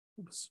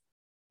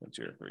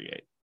 0.038.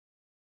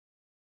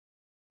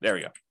 There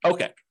we go.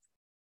 Okay.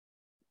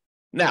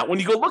 Now, when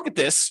you go look at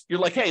this, you're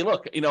like, hey,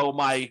 look,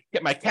 my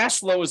cash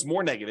flow is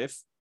more negative.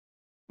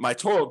 My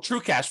total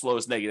true cash flow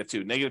is negative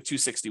too, negative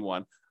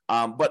 261.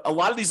 But a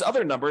lot of these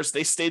other numbers,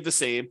 they stayed the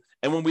same.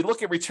 And when we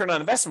look at return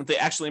on investment, they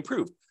actually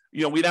improved.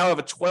 We now have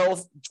a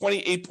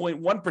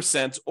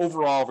 28.1%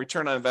 overall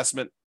return on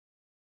investment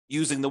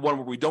using the one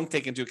where we don't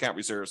take into account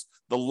reserves,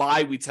 the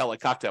lie we tell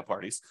at cocktail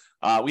parties.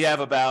 We have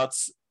about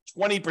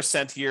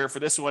 20% here for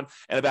this one,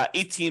 and about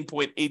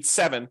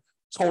 18.87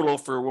 total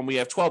for when we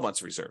have 12 months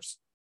of reserves.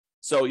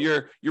 So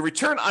your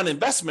return on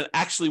investment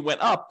actually went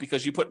up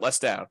because you put less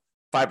down,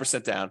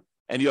 5% down,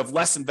 and you have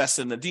less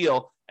invested in the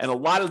deal. And a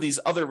lot of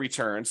these other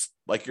returns,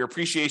 like your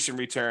appreciation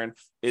return,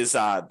 is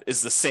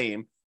the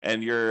same,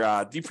 and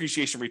your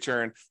depreciation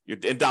return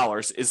in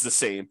dollars is the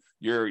same.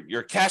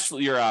 Your cash flow,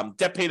 your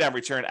debt pay down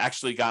return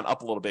actually gone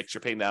up a little bit because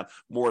you're paying down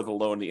more of the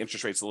loan. The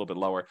interest rate's a little bit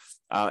lower,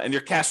 and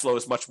your cash flow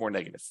is much more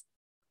negative.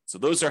 So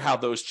those are how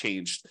those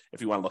changed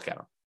if you want to look at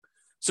them.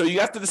 So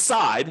you have to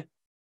decide: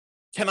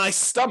 can I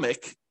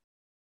stomach,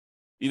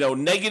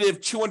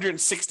 negative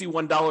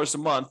 $261 a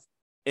month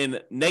in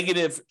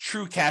negative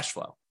true cash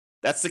flow?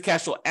 That's the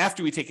cash flow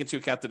after we take into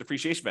account the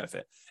depreciation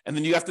benefit. And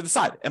then you have to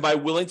decide, am I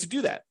willing to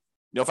do that?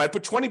 If I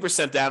put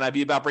 20% down, I'd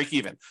be about break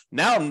even.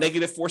 Now I'm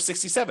negative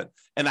 467.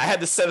 And I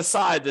had to set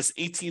aside this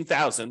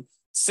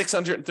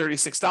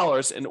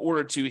 $18,636 in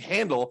order to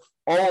handle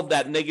all of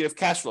that negative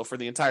cash flow for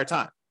the entire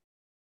time.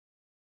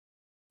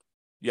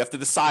 You have to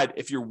decide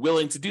if you're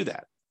willing to do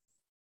that.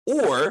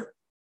 Or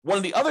one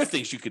of the other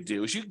things you could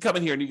do is you can come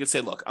in here and you can say,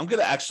 look, I'm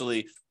going to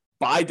actually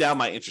buy down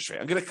my interest rate.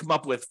 I'm going to come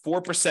up with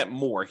 4%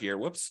 more here.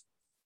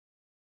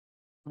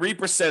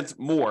 3%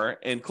 more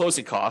in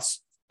closing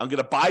costs. I'm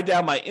going to buy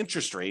down my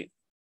interest rate.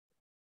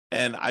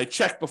 And I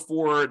checked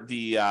before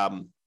the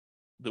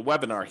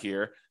webinar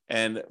here,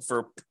 and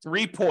for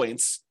 3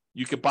 points,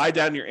 you could buy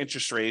down your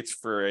interest rates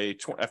for a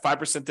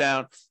 5%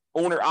 down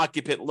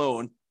owner-occupant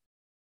loan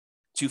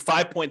to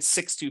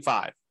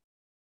 5.625.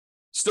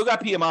 Still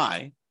got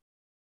PMI,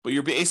 but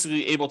you're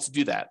basically able to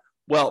do that.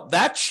 Well,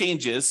 that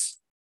changes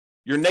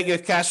your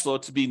negative cash flow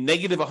to be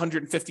negative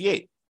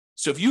 158.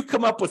 So if you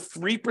come up with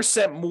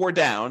 3% more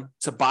down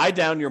to buy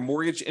down your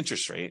mortgage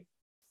interest rate,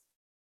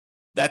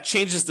 that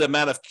changes the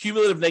amount of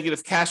cumulative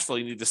negative cash flow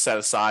you need to set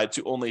aside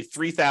to only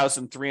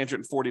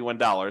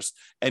 $3,341.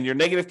 And your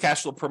negative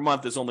cash flow per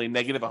month is only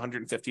negative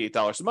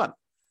 $158 a month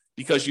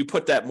because you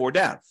put that more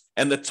down.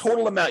 And the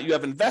total amount you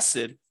have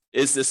invested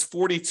is this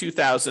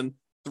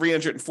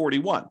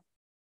 $42,341.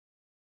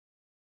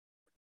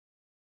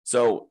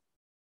 So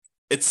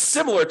it's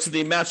similar to the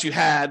amounts you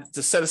had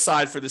to set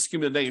aside for this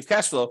cumulative negative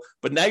cash flow,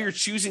 but now you're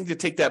choosing to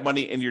take that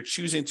money and you're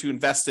choosing to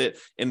invest it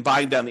in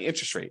buying down the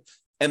interest rate.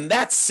 And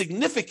that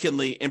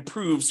significantly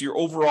improves your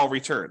overall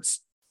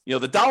returns.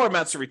 The dollar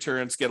amounts of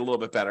returns get a little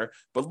bit better,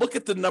 but look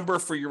at the number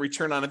for your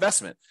return on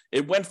investment.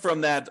 It went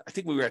from that, I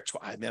think we were at,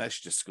 I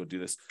should just go do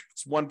this.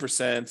 It's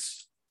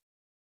 1%,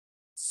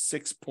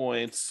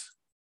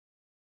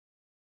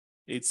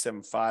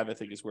 6.875, I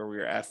think is where we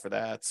were at for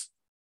that.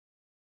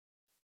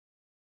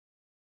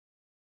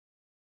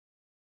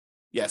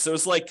 Yeah, so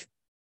it's like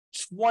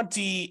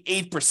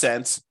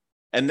 28%.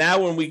 And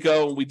now when we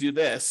go and we do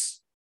this,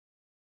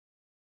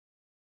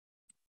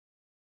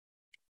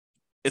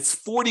 it's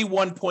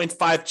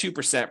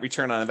 41.52%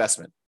 return on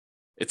investment.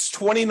 It's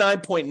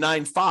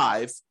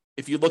 29.95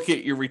 if you look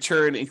at your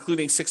return,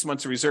 including 6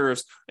 months of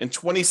reserves, and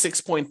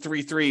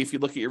 26.33 if you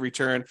look at your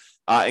return,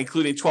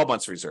 including 12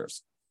 months of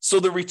reserves.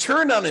 So the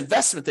return on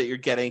investment that you're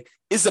getting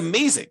is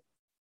amazing.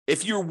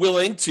 If you're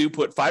willing to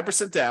put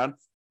 5% down,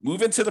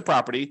 move into the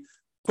property,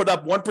 put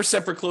up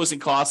 1% for closing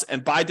costs,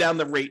 and buy down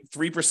the rate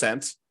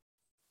 3%,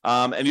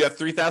 and you have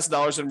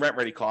 $3,000 in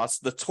rent-ready costs,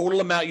 the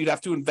total amount you'd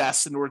have to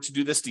invest in order to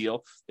do this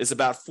deal is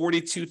about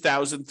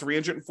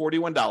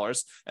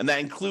 $42,341, and that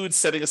includes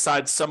setting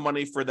aside some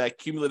money for that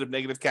cumulative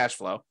negative cash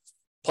flow,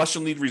 plus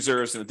you'll need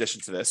reserves in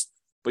addition to this.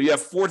 But you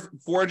have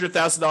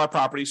 $400,000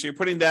 property, so you're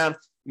putting down,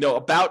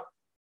 about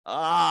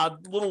a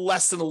little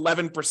less than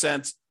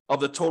 11%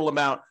 of the total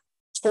amount,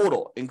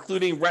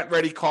 including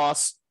rent-ready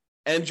costs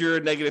and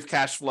your negative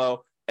cash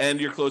flow and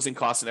your closing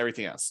costs and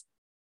everything else.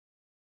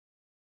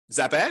 Is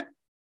that bad?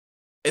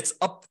 It's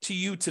up to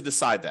you to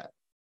decide that.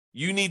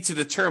 You need to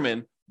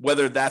determine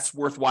whether that's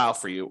worthwhile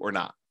for you or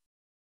not.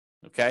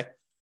 Okay?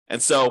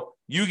 And so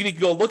you can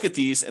go look at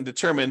these and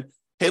determine,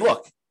 hey,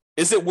 look,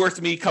 is it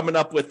worth me coming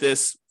up with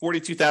this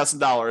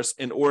 $42,000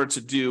 in order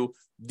to do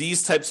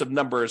these types of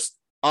numbers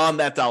on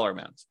that dollar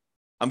amount?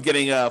 I'm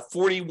getting a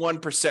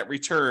 41%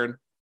 return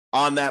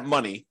on that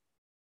money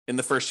in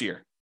the first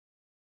year.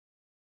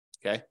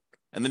 Okay.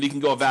 And then you can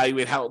go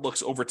evaluate how it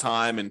looks over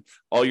time and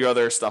all your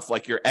other stuff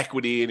like your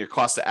equity and your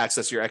cost to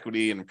access your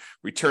equity and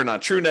return on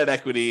true net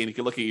equity. And you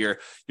can look at your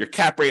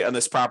cap rate on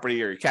this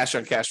property or your cash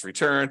on cash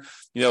return.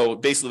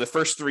 Basically the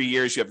first 3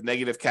 years you have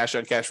negative cash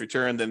on cash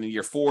return. Then in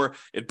year 4,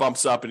 it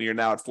bumps up and you're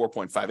now at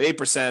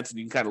 4.58%. And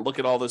you can kind of look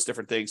at all those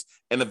different things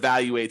and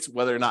evaluate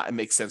whether or not it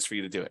makes sense for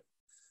you to do it.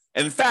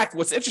 And in fact,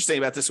 what's interesting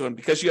about this one,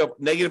 because you have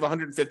negative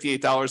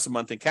 $158 a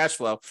month in cash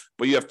flow,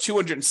 but you have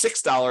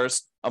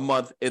 $206 a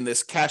month in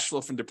this cash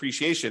flow from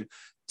depreciation,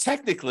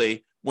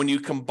 technically, when you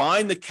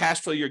combine the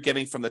cash flow you're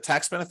getting from the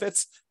tax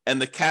benefits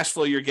and the cash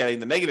flow you're getting,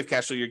 the negative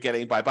cash flow you're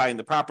getting by buying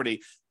the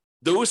property,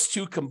 those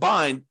two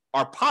combined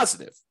are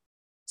positive.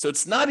 So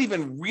it's not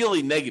even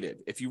really negative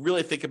if you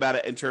really think about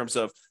it in terms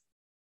of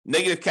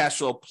negative cash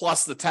flow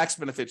plus the tax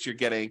benefits you're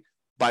getting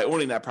by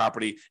owning that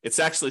property. It's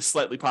actually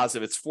slightly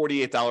positive. It's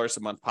 $48 a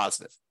month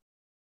positive,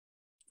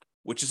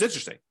 which is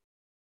interesting.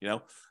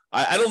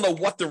 I don't know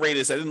what the rate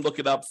is. I didn't look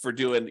it up for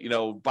doing,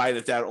 buying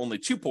it down only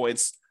 2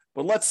 points,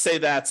 but let's say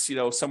that's,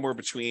 somewhere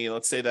between,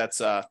 let's say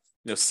that's,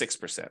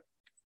 6%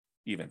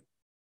 even.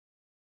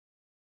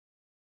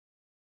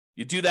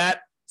 You do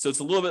that. So it's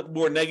a little bit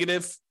more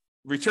negative.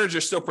 Returns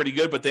are still pretty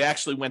good, but they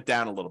actually went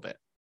down a little bit.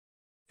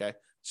 Okay.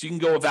 So you can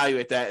go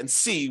evaluate that and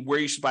see where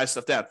you should buy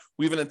stuff down.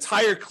 We have an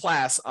entire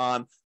class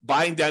on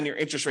buying down your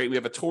interest rate. We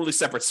have a totally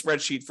separate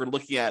spreadsheet for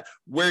looking at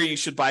where you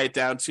should buy it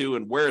down to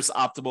and where it's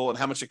optimal and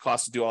how much it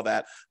costs to do all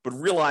that. But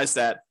realize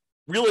that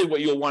really what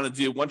you'll want to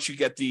do once you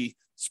get the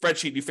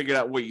spreadsheet, you figured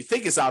out what you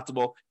think is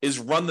optimal, is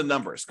run the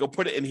numbers. Go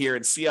put it in here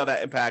and see how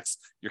that impacts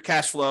your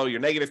cash flow, your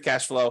negative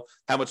cash flow,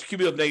 how much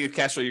cumulative negative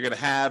cash flow you're going to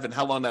have and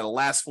how long that'll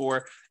last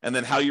for, and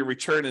then how your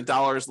return in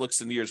dollars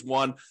looks in year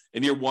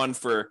one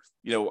for,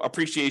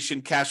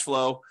 appreciation, cash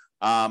flow,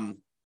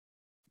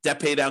 debt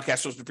pay down,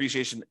 cash flows,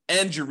 depreciation,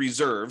 and your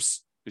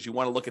reserves, because you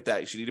want to look at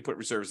that. You should need to put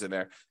reserves in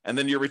there. And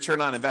then your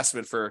return on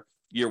investment for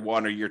year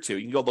 1 or year 2.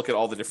 You can go look at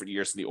all the different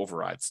years in the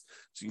overrides.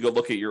 So you can go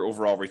look at your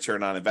overall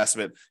return on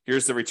investment.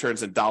 Here's the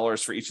returns in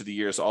dollars for each of the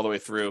years all the way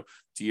through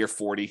to year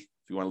 40, if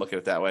you want to look at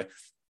it that way.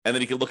 And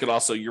then you can look at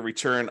also your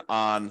return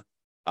on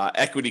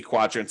equity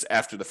quadrants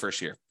after the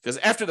first year. Because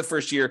after the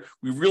first year,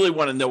 we really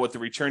want to know what the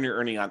return you're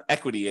earning on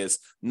equity is,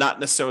 not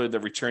necessarily the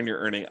return you're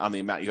earning on the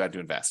amount you had to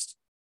invest.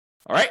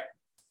 All right.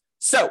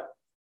 So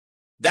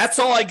that's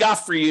all I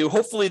got for you.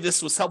 Hopefully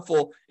this was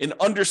helpful in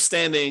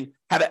understanding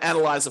how to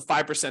analyze a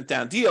 5%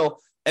 down deal.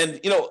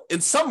 And,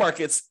 in some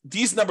markets,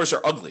 these numbers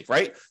are ugly,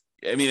 right?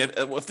 I mean,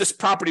 if this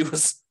property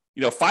was,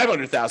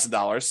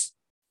 $500,000,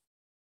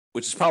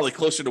 which is probably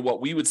closer to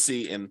what we would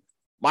see in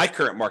my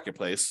current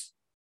marketplace,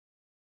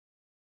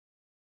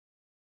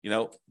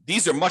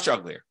 these are much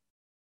uglier.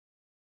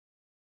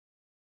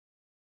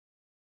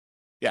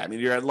 Yeah, I mean,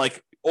 you're at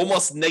like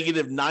almost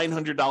negative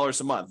 $900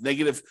 a month,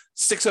 negative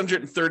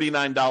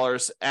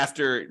 $639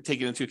 after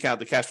taking into account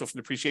the cash flow from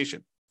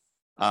depreciation.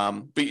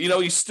 But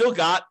you still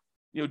got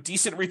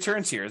decent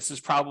returns here. This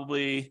is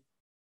probably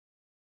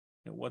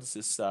what is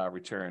this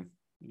return?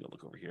 You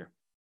look over here.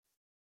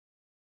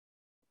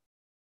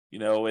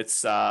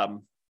 It's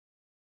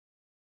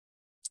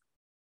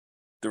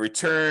the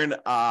return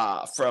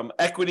from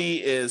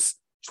equity is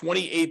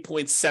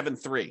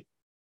 28.73.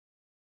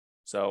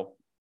 So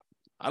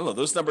I don't know.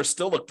 Those numbers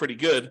still look pretty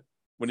good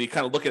when you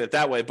kind of look at it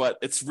that way, but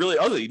it's really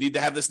ugly. You need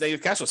to have this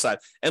negative cash flow side.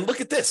 And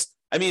look at this.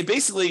 I mean,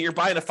 basically, you're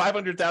buying a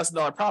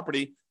 $500,000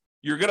 property.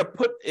 You're going to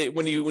put it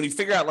when you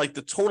figure out like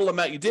the total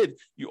amount you did.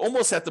 You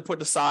almost have to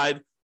put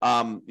aside,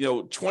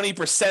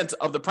 20%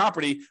 of the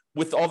property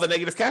with all the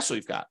negative cash flow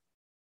you've got.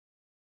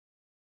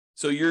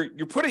 So you're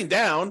putting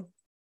down,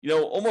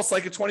 almost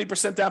like a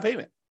 20% down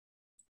payment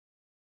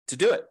to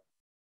do it.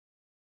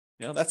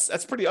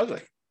 That's pretty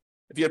ugly.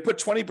 If you had put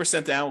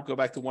 20% down, go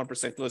back to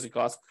 1% closing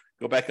costs,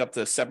 go back up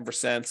to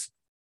 7%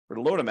 for the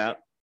loan amount,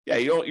 Yeah,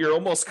 you're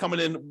almost coming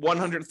in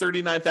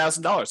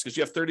 $139,000 because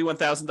you have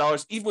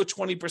 $31,000 even with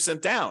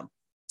 20% down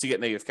to get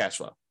negative cash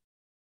flow.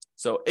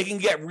 So it can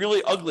get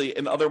really ugly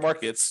in other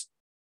markets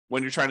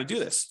when you're trying to do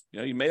this.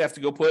 You may have to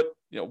go put,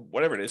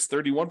 whatever it is,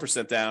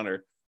 31% down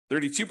or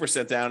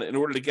 32% down in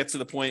order to get to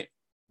the point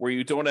where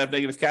you don't have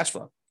negative cash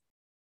flow.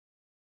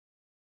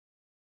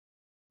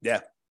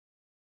 Yeah,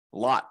 a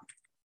lot.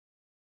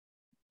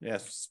 Yeah,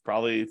 it's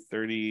probably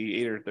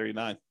 38 or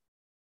 39.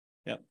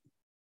 Yeah.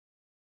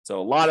 So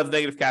a lot of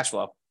negative cash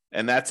flow,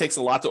 and that takes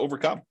a lot to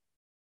overcome.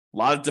 A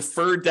lot of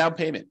deferred down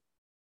payment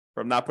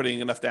from not putting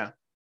enough down.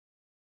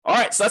 All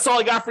right, so that's all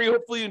I got for you.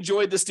 Hopefully you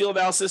enjoyed this deal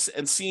analysis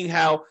and seeing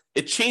how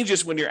it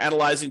changes when you're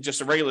analyzing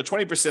just a regular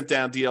 20%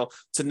 down deal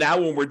to now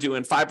when we're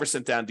doing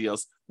 5% down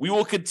deals. We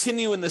will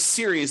continue in this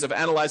series of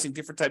analyzing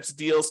different types of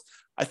deals.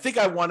 I think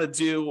I want to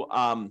do,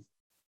 I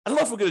don't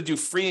know if we're going to do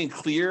free and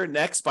clear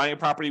next, buying a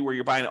property where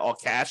you're buying it all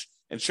cash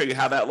and show you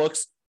how that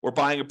looks, or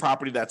buying a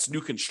property that's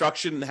new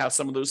construction and how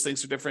some of those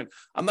things are different.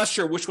 I'm not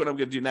sure which one I'm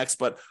going to do next,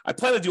 but I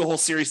plan to do a whole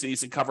series of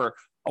these and cover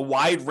a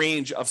wide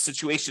range of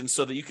situations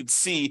so that you can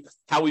see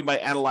how we might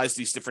analyze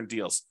these different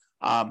deals.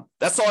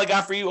 That's all I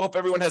got for you. Hope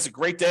everyone has a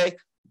great day.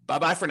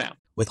 Bye-bye for now.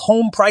 With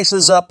home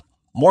prices up,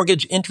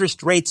 mortgage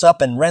interest rates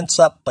up, and rents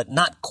up, but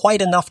not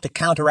quite enough to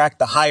counteract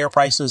the higher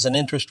prices and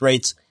interest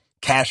rates,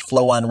 cash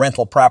flow on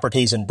rental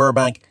properties in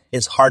Burbank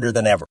is harder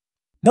than ever.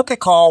 Make a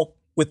call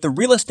with the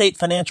Real Estate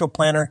Financial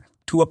Planner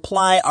to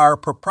apply our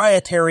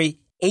proprietary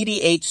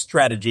 88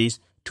 strategies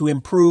to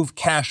improve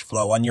cash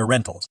flow on your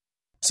rentals.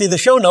 See the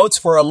show notes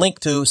for a link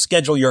to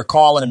schedule your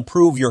call and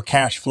improve your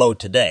cash flow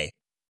today.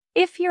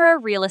 If you're a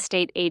real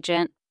estate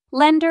agent,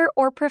 lender,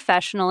 or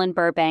professional in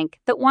Burbank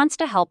that wants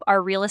to help our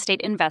real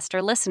estate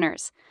investor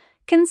listeners,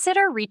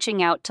 consider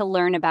reaching out to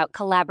learn about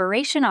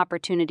collaboration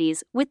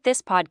opportunities with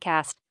this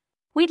podcast.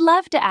 We'd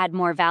love to add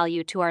more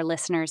value to our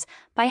listeners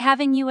by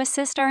having you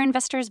assist our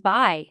investors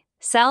buy,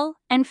 sell,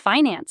 and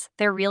finance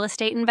their real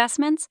estate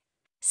investments.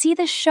 See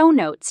the show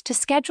notes to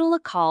schedule a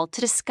call to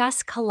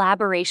discuss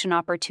collaboration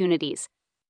opportunities.